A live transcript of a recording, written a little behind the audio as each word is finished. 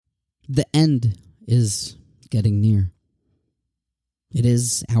The end is getting near. It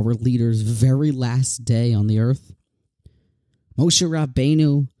is our leader's very last day on the earth. Moshe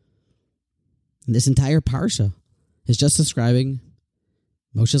Rabbeinu, in this entire Parsha, is just describing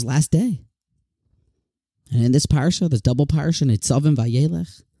Moshe's last day. And in this Parsha, this double Parsha, Nitzavim,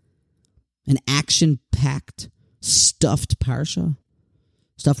 Vayeilech, an action-packed, stuffed Parsha,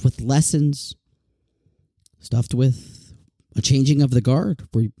 stuffed with lessons, stuffed with a changing of the guard.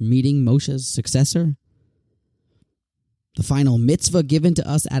 We're meeting Moshe's successor. The final mitzvah given to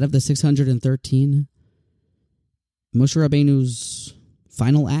us out of the 613. Moshe Rabbeinu's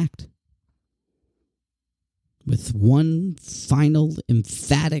final act. With one final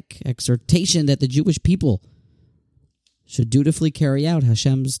emphatic exhortation that the Jewish people should dutifully carry out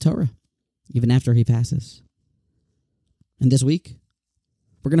Hashem's Torah, even after he passes. And this week,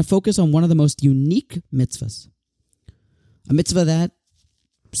 we're going to focus on one of the most unique mitzvahs. A mitzvah that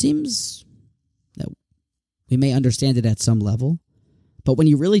seems that we may understand it at some level, but when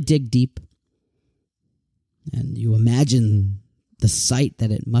you really dig deep and you imagine the sight that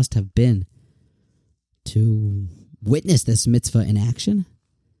it must have been to witness this mitzvah in action,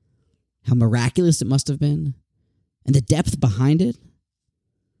 how miraculous it must have been, and the depth behind it,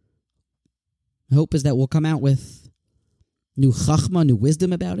 my hope is that we'll come out with new chachma, new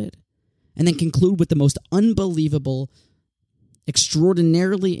wisdom about it, and then conclude with the most unbelievable,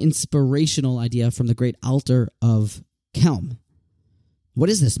 extraordinarily inspirational idea from the great Alter of Kelm. What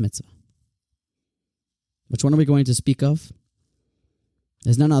is this mitzvah? Which one are we going to speak of?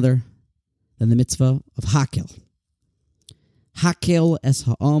 There's none other than the mitzvah of Hakhel. Hakhel es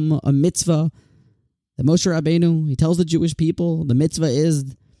ha'am, a mitzvah that Moshe Rabbeinu, he tells the Jewish people, the mitzvah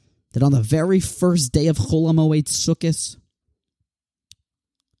is that on the very first day of Chol HaMoed Sukkos,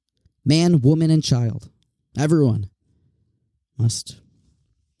 man, woman, and child, everyone, must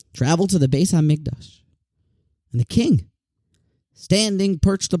travel to the Beis HaMikdash. And the king, standing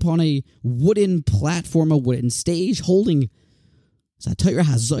perched upon a wooden platform, a wooden stage, holding Torah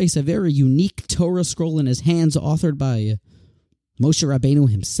Hazois, a very unique Torah scroll in his hands, authored by Moshe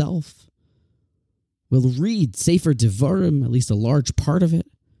Rabbeinu himself, will read Sefer Devarim, at least a large part of it,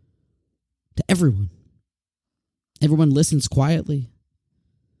 to everyone. Everyone listens quietly.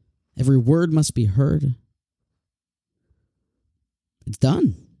 Every word must be heard. It's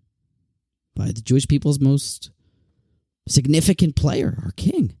done by the Jewish people's most significant player, our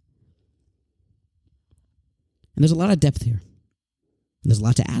king. And there's a lot of depth here. And there's a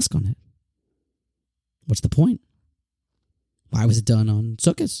lot to ask on it. What's the point? Why was it done on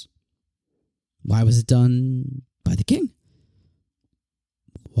Sukkos? Why was it done by the king?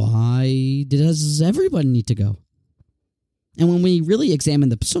 Why does everybody need to go? And when we really examine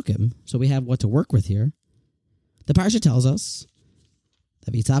the psukim, so we have what to work with here, the Parsha tells us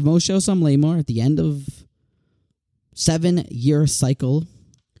that V'yitzav Moshe Osam Lemor at the end of 7-year cycle,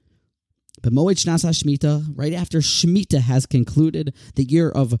 B'moed Shnas HaShmita, right after Shemitah has concluded, the year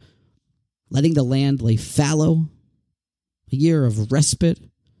of letting the land lay fallow, a year of respite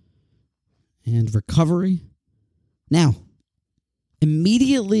and recovery. Now,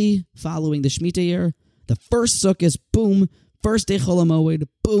 immediately following the Shemitah year, the first Sukkos, boom, first day Chol HaMoed,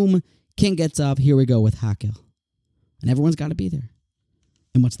 boom, king gets up, here we go with Hakhel. And everyone's got to be there.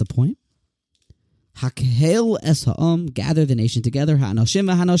 And what's the point? Hakhel es ha'am, gather the nation together, ha'anoshim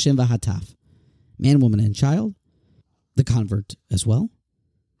v'hataf. Man, woman, and child, the convert as well.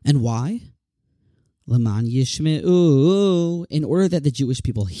 And why? L'man yishme'u, in order that the Jewish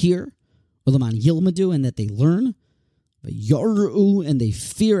people hear, or l'man yilmadu, and that they learn, v'yor'u, and they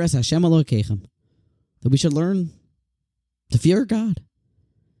fear as Hashem Elokeichem. That we should learn to fear God,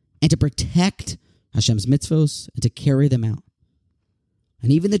 and to protect Hashem's mitzvos, and to carry them out.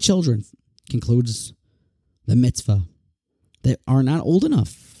 And even the children, concludes the mitzvah, that are not old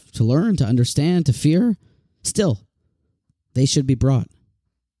enough to learn, to understand, to fear, still, they should be brought.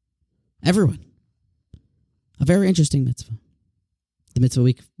 Everyone. A very interesting mitzvah. The mitzvah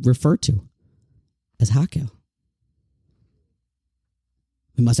we refer to as Hakhel.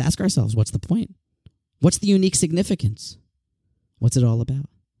 We must ask ourselves, what's the point? What's the unique significance? What's it all about?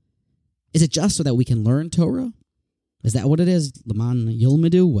 Is it just so that we can learn Torah? Is that what it is? L'man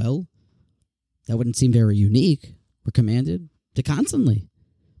yilmedu? Well, that wouldn't seem very unique. We're commanded to constantly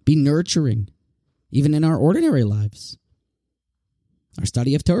be nurturing, even in our ordinary lives. Our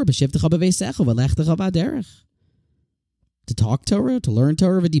study of Torah, b'shivtecha b'veisecha v'lechtecha b'derech. To talk Torah, to learn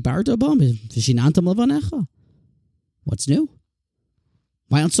Torah, v'dibarto bam, v'shinantam levanecha. What's new?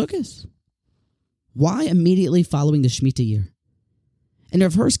 Why on Sukkos? Why immediately following the Shemitah year? And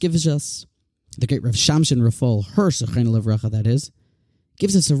Rav Hirsch gives us, the great Rav Shamshin Rafal Hirsch, that is,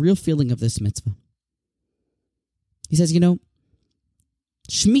 gives us a real feeling of this mitzvah. He says,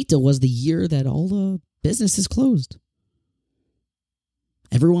 Shemitah was the year that all the businesses closed.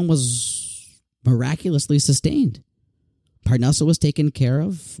 Everyone was miraculously sustained. Parnasa was taken care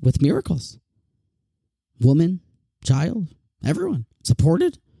of with miracles. Woman, child, everyone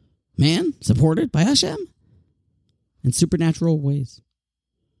supported. Man supported by Hashem in supernatural ways.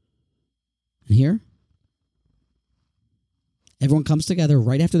 And here, everyone comes together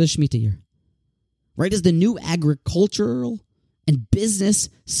right after the Shemitah year. Right as the new agricultural and business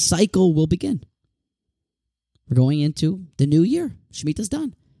cycle will begin. We're going into the new year. Shemitah's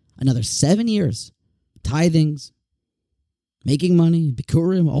done. Another 7 years. Tithings, making money,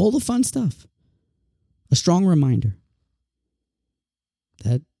 bikurim, all the fun stuff. A strong reminder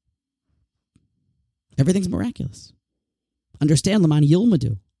that everything's miraculous. Understand, L'man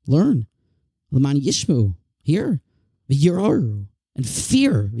Yilmadu, learn. L'man Yishmu, hear. V'yiraru, and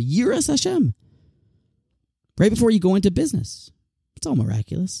fear. V'yiras Hashem. Right before you go into business. It's all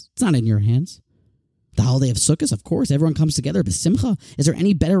miraculous. It's not in your hands. The holiday of Sukkot, of course, everyone comes together. B'simcha, is there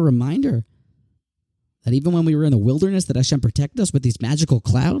any better reminder that even when we were in the wilderness that Hashem protected us with these magical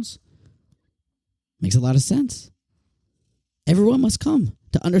clouds? Makes a lot of sense. Everyone must come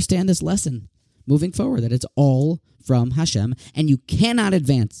to understand this lesson moving forward, that it's all from Hashem, and you cannot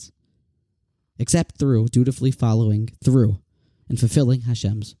advance except through dutifully following through and fulfilling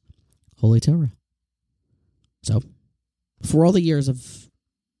Hashem's holy Torah. So, for all the years of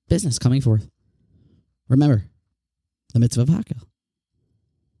business coming forth, remember the Mitzvah of Hakhel.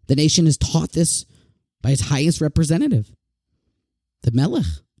 The nation is taught this by its highest representative, the Melech,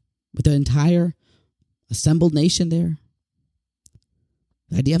 with the entire assembled nation there.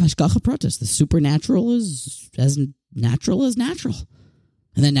 The idea of Hashgacha Pratis, the supernatural is as natural as natural,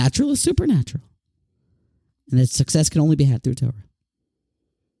 and the natural is supernatural. And its success can only be had through Torah.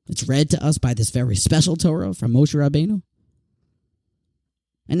 It's read to us by this very special Torah from Moshe Rabbeinu.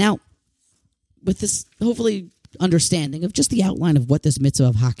 And now, with this hopefully understanding of just the outline of what this mitzvah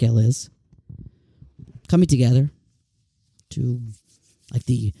of Hakhel is, coming together to like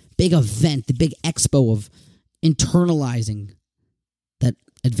the big event, the big expo of internalizing that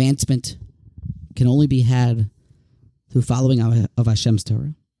advancement can only be had through following of Hashem's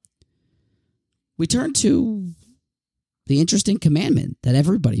Torah. We turn to the interesting commandment that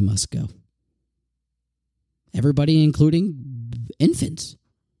everybody must go. Everybody, including infants,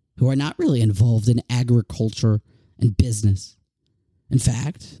 who are not really involved in agriculture and business. In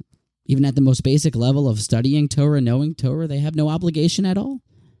fact, even at the most basic level of studying Torah, knowing Torah, they have no obligation at all.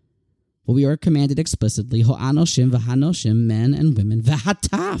 But we are commanded explicitly, ho'anoshim v'hanoshim, men and women,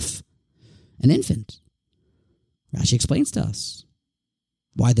 v'hataf, an infant. Rashi explains to us.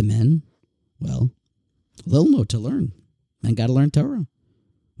 Why the men? Well, lilmod, to learn. Men got to learn Torah.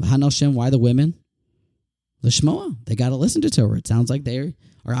 V'hanoshim, why the women? L'shmoa, they got to listen to Torah. It sounds like they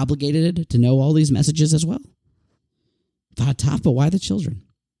are obligated to know all these messages as well. V'hataf, but why the children?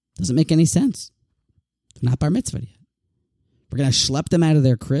 Doesn't make any sense. They're not bar mitzvah yet. We're going to schlep them out of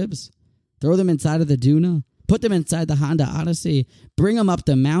their cribs, throw them inside of the Duna, put them inside the Honda Odyssey, bring them up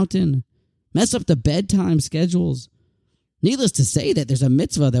the mountain, mess up the bedtime schedules. Needless to say that there's a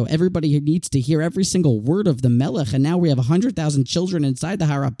mitzvah, though everybody needs to hear every single word of the Melech, and now we have 100,000 children inside the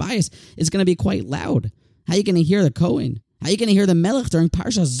Har HaBayis. It's going to be quite loud. How are you going to hear the Kohen? How are you going to hear the Melech during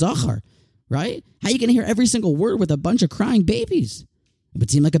Parshas Zachar? Right? How are you going to hear every single word with a bunch of crying babies? It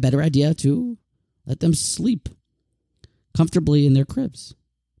would seem like a better idea to let them sleep comfortably in their cribs.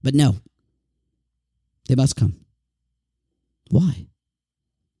 But no, they must come. Why?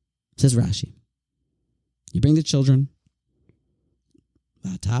 Says Rashi. You bring the children.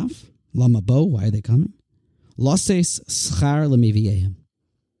 Vataf, lamabo, why are they coming? Loses schar lemiviehem.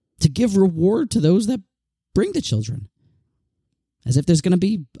 To give reward to those that bring the children. As if there's going to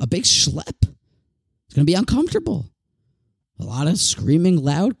be a big schlep. It's going to be uncomfortable. A lot of screaming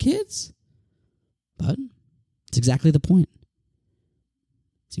loud kids. But it's exactly the point.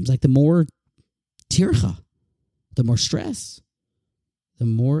 Seems like the more tircha, the more stress, the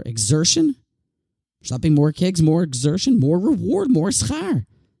more exertion. Schlepping more kids, more exertion, more reward, more schar.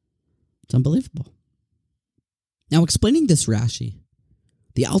 It's unbelievable. Now, explaining this Rashi,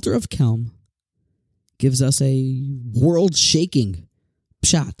 the Alter of Kelm gives us a world-shaking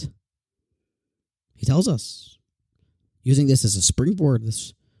pshat. He tells us, using this as a springboard,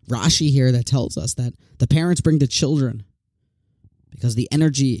 this Rashi here that tells us that the parents bring the children because the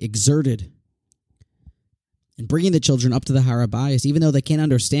energy exerted in bringing the children up to the Har HaBayis, even though they can't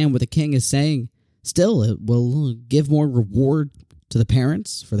understand what the king is saying, still it will give more reward to the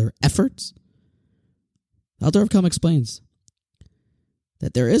parents for their efforts. Alter of Kelm explains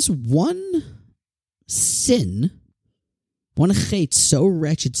that there is one sin, one chet so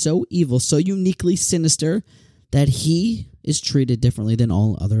wretched, so evil, so uniquely sinister that he is treated differently than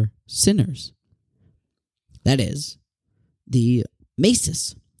all other sinners. That is the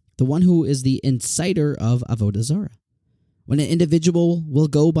Mesis, the one who is the inciter of Avodah Zarah. When an individual will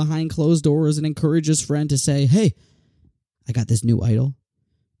go behind closed doors and encourage his friend to say, hey, I got this new idol.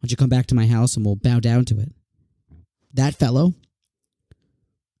 Why don't you come back to my house and we'll bow down to it? That fellow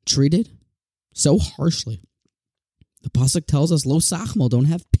treated so harshly. The Pasuk tells us, Lo Sachmo, don't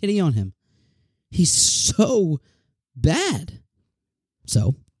have pity on him. He's so bad.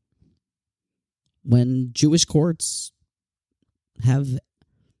 So, when Jewish courts have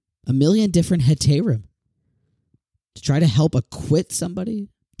a million different heterim to try to help acquit somebody,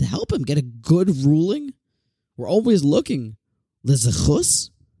 to help him get a good ruling, we're always looking lezechus,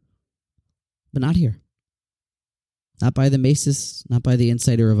 but not here. Not by the Mesis, not by the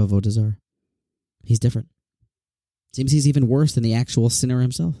inciter of Avodah Zarah. He's different. Seems he's even worse than the actual sinner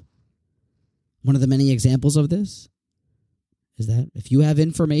himself. One of the many examples of this is that if you have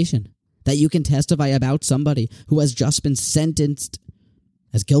information that you can testify about somebody who has just been sentenced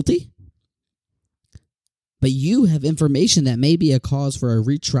as guilty, but you have information that may be a cause for a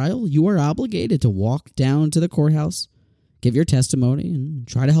retrial, you are obligated to walk down to the courthouse, give your testimony, and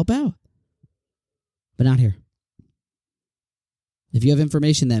try to help out. But not here. If you have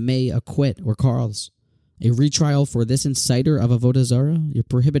information that may acquit or cause a retrial for this inciter of Avodah Zarah, you're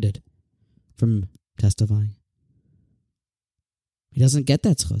prohibited from testifying. He doesn't get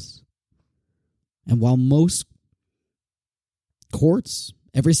that zchus. And while most courts,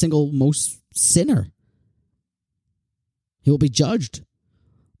 most sinner, he will be judged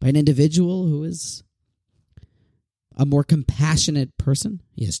by an individual who is a more compassionate person.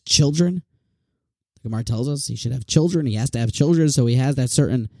 He has children. The Gemara tells us he should have children. He has to have children, so he has that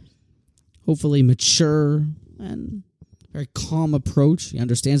certain, hopefully mature and very calm approach. He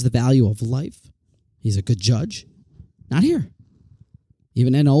understands the value of life. He's a good judge. Not here.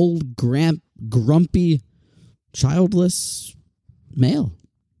 Even an old, grumpy, childless male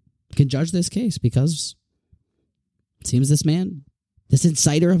can judge this case because it seems this man, this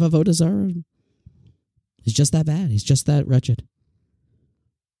inciter of Avodah Zarah, is just that bad. He's just that wretched.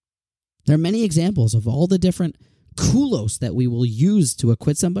 There are many examples of all the different kulos that we will use to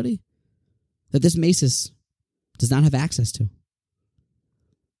acquit somebody that this Mesis does not have access to.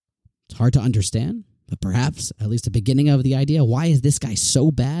 It's hard to understand, but perhaps at least a beginning of the idea, why is this guy so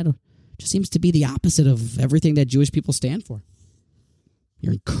bad? Just seems to be the opposite of everything that Jewish people stand for.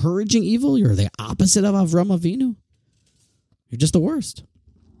 You're encouraging evil. You're the opposite of Avram Avinu. You're just the worst.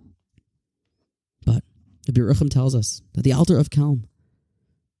 But the Biruchim tells us that the Alter of Kelm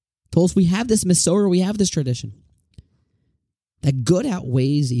told us we have this Masorah, we have this tradition, that good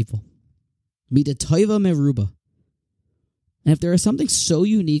outweighs evil. Mida toiva meruba. And if there is something so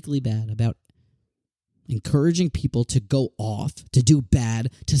uniquely bad about encouraging people to go off, to do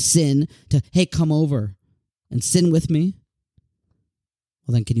bad, to sin, to, hey, come over and sin with me,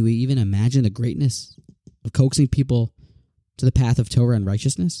 well then can you even imagine the greatness of coaxing people to the path of Torah and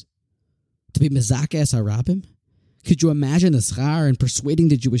righteousness? To be mezakeh harabim? Could you imagine the schar and persuading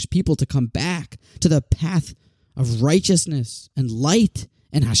the Jewish people to come back to the path of righteousness and light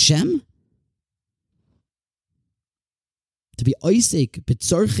and Hashem? To be oisek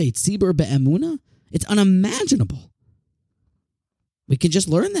b'tzorchei tzibur be'emuna? It's unimaginable. We can just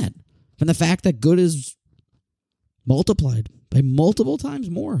learn that from the fact that good is multiplied by multiple times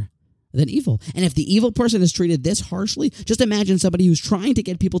more than evil. And if the evil person is treated this harshly, just imagine somebody who's trying to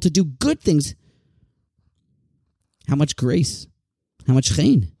get people to do good things. How much grace, how much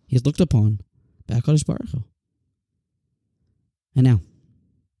chen he is looked upon by HaKadosh Baruch Hu. And now,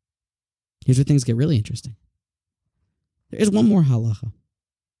 here's where things get really interesting. There is one more halacha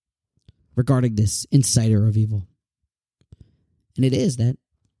regarding this inciter of evil. And it is that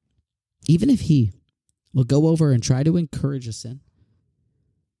even if he will go over and try to encourage a sin,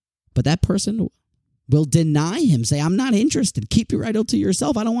 but that person will deny him, say, I'm not interested. Keep your idol to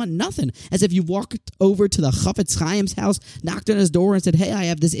yourself. I don't want nothing. As if you walked over to the Chafetz Chaim's house, knocked on his door and said, hey, I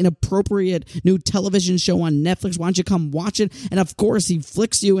have this inappropriate new television show on Netflix. Why don't you come watch it? And of course, he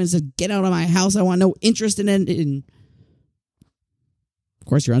flicks you and says, get out of my house. I want no interest in it. And of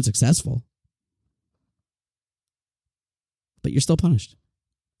course, you're unsuccessful. But you're still punished.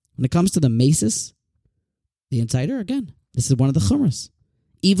 When it comes to the Mesis, the inciter, again, this is one of the chumras.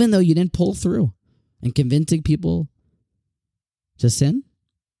 Even though you didn't pull through and convincing people to sin,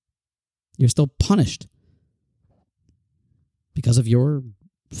 you're still punished because of your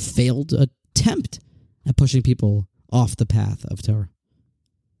failed attempt at pushing people off the path of Torah.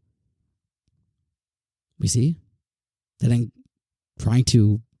 We see that in trying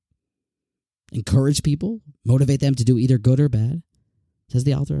to encourage people, motivate them to do either good or bad, says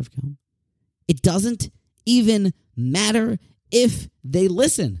the author of Hakhel, it doesn't even matter if they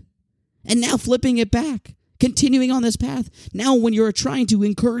listen. And now flipping it back, continuing on this path. Now when you're trying to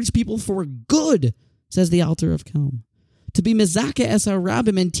encourage people for good, says the author of Hakhel, to be mezakeh es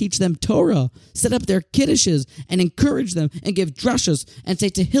harabim and teach them Torah, set up their kiddushes and encourage them and give drushes and say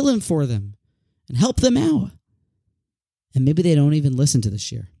tehillim for them and help them out. And maybe they don't even listen to the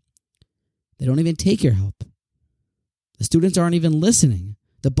shir. They don't even take your help. The students aren't even listening.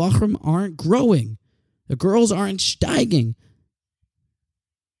 The bachrim aren't growing. The girls aren't steiging.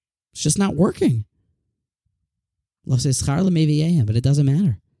 It's just not working. But it doesn't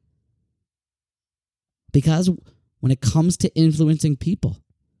matter. Because when it comes to influencing people,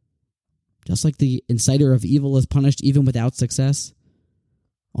 just like the inciter of evil is punished even without success,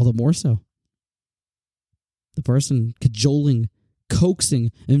 all the more so. The person cajoling,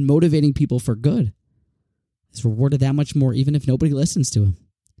 coaxing, and motivating people for good is rewarded that much more even if nobody listens to him.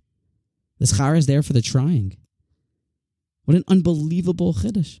 The schar is there for the trying. What an unbelievable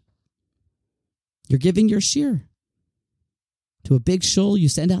chiddush. You're giving your shir to a big shul, you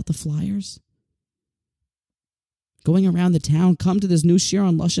send out the flyers. Going around the town, come to this new shir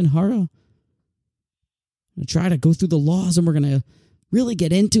on Lashon Hara. And try to go through the laws, and we're going to really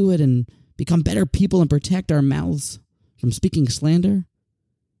get into it and become better people and protect our mouths from speaking slander.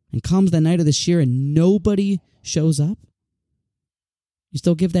 And comes the night of the shir and nobody shows up. You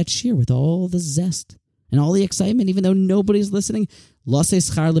still give that shir with all the zest and all the excitement, even though nobody's listening. Lase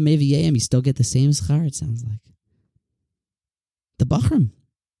schar lemeviyem, you still get the same schar, it sounds like. The bachrim,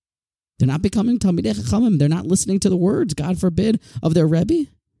 they're not becoming Talmidei Chachamim. They're not listening to the words, God forbid, of their Rebbe.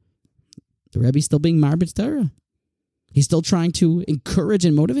 The Rebbe's still being marbitz Torah. He's still trying to encourage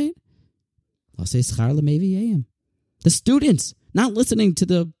and motivate. Lase schar lemeviyem. The students not listening to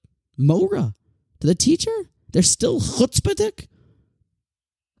the Mora, to the teacher. They're still chutzpahdik.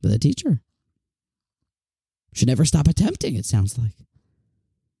 But the teacher should never stop attempting, it sounds like.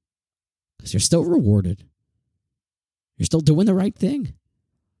 Because you're still rewarded. You're still doing the right thing.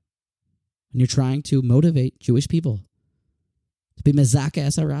 And you're trying to motivate Jewish people to be mezakeh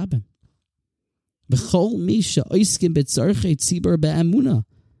es harabim. V'chol mi she'oiskim b'tzorchei tzibur be'emunah,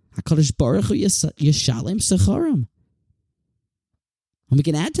 HaKadosh Baruch Hu yeshalem secharam. And we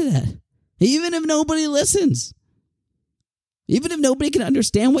can add to that. Even if nobody listens. Even if nobody can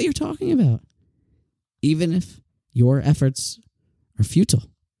understand what you're talking about. Even if your efforts are futile.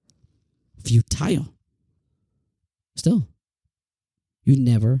 Still, you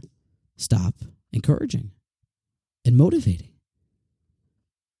never stop encouraging and motivating.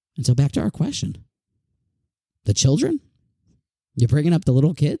 And so back to our question. The children? You're bringing up the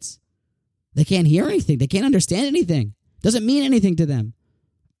little kids? They can't hear anything. They can't understand anything. Doesn't mean anything to them.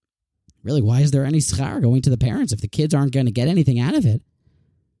 Really, why is there any schar going to the parents if the kids aren't going to get anything out of it?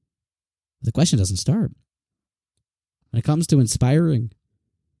 The question doesn't start. When it comes to inspiring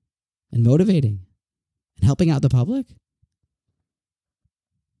and motivating and helping out the public,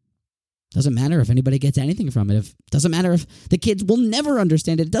 doesn't matter if anybody gets anything from it. Doesn't matter if the kids will never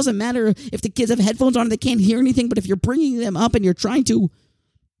understand it. It doesn't matter if the kids have headphones on and they can't hear anything, but if you're bringing them up and you're trying to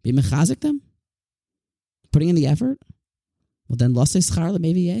be mechazik them, putting in the effort, well then, lase schar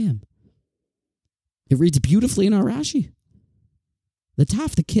lemeviyem. It reads beautifully in our Rashi. The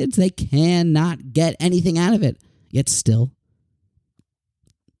Taf, the kids, they cannot get anything out of it, yet still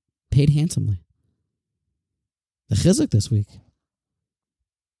paid handsomely. The chizuk this week is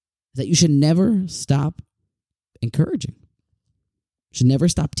that you should never stop encouraging. You should never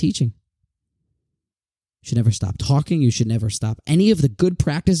stop teaching. You should never stop talking. You should never stop any of the good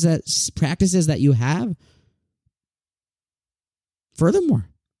practices that you have. Furthermore,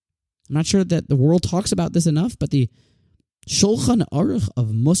 I'm not sure that the world talks about this enough, but the Shulchan Aruch of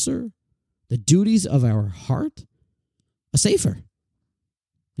Musar, the duties of our heart, a sefer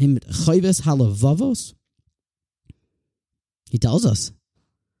named Chayves Halavavos, he tells us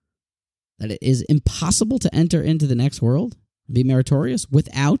that it is impossible to enter into the next world and be meritorious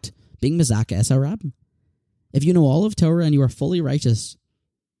without being mezakeh es harabim. If you know all of Torah and you are fully righteous,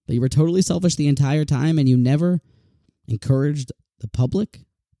 but you were totally selfish the entire time and you never encouraged the public,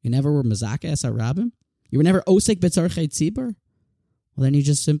 you never were mezakeh es harabim, you were never osek b'tzorchei tzibur, well then you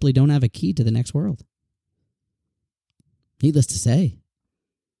just simply don't have a key to the next world. Needless to say,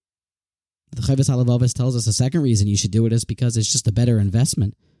 the Chayves Halavavos tells us a second reason you should do it is because it's just a better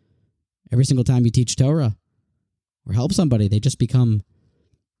investment. Every single time you teach Torah or help somebody, they just become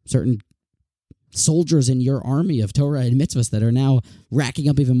certain soldiers in your army of Torah and mitzvahs that are now racking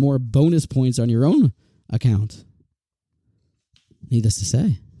up even more bonus points on your own account. Needless to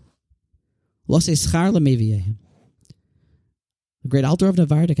say. The great Alter of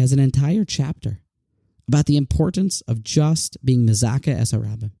Vayeilech has an entire chapter about the importance of just being mezaka es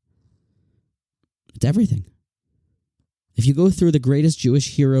harabim. It's everything. If you go through the greatest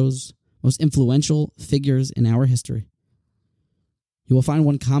Jewish heroes, most influential figures in our history, you will find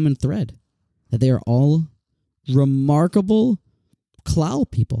one common thread, that they are all remarkable klal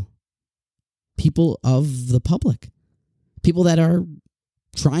people, people of the public, people that are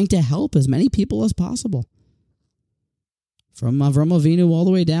trying to help as many people as possible. From Avram Avinu all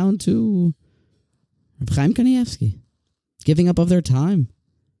the way down to Reb Chaim Kanievsky, giving up of their time.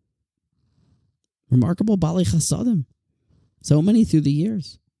 Remarkable Bali Chasadim. So many through the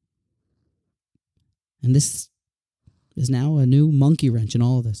years. And this is now a new monkey wrench in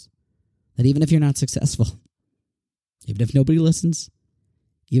all of this. That even if you're not successful, even if nobody listens,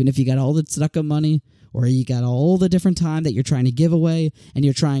 even if you got all the tzedakah money, or you got all the different time that you're trying to give away, and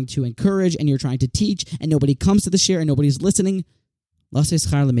you're trying to encourage, and you're trying to teach, and nobody comes to the share, and nobody's listening, you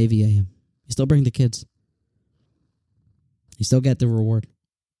still bring the kids. You still get the reward.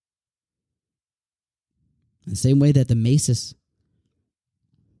 In the same way that the Masis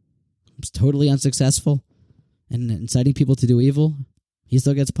was totally unsuccessful and inciting people to do evil, he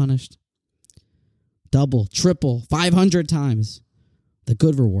still gets punished. Double, triple, 500 times the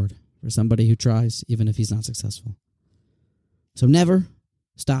good reward for somebody who tries, even if he's not successful. So never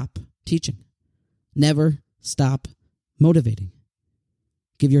stop teaching. Never stop motivating.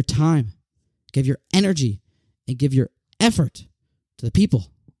 Give your time, give your energy, and give your effort to the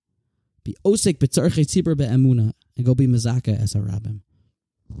people. Be osek b'tzarchei tzibur be'emuna, and go be mezaka es harabim.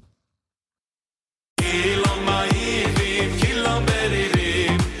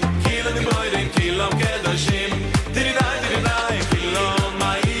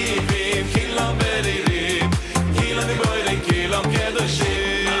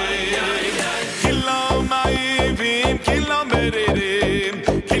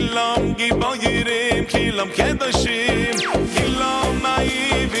 Kilam kedosh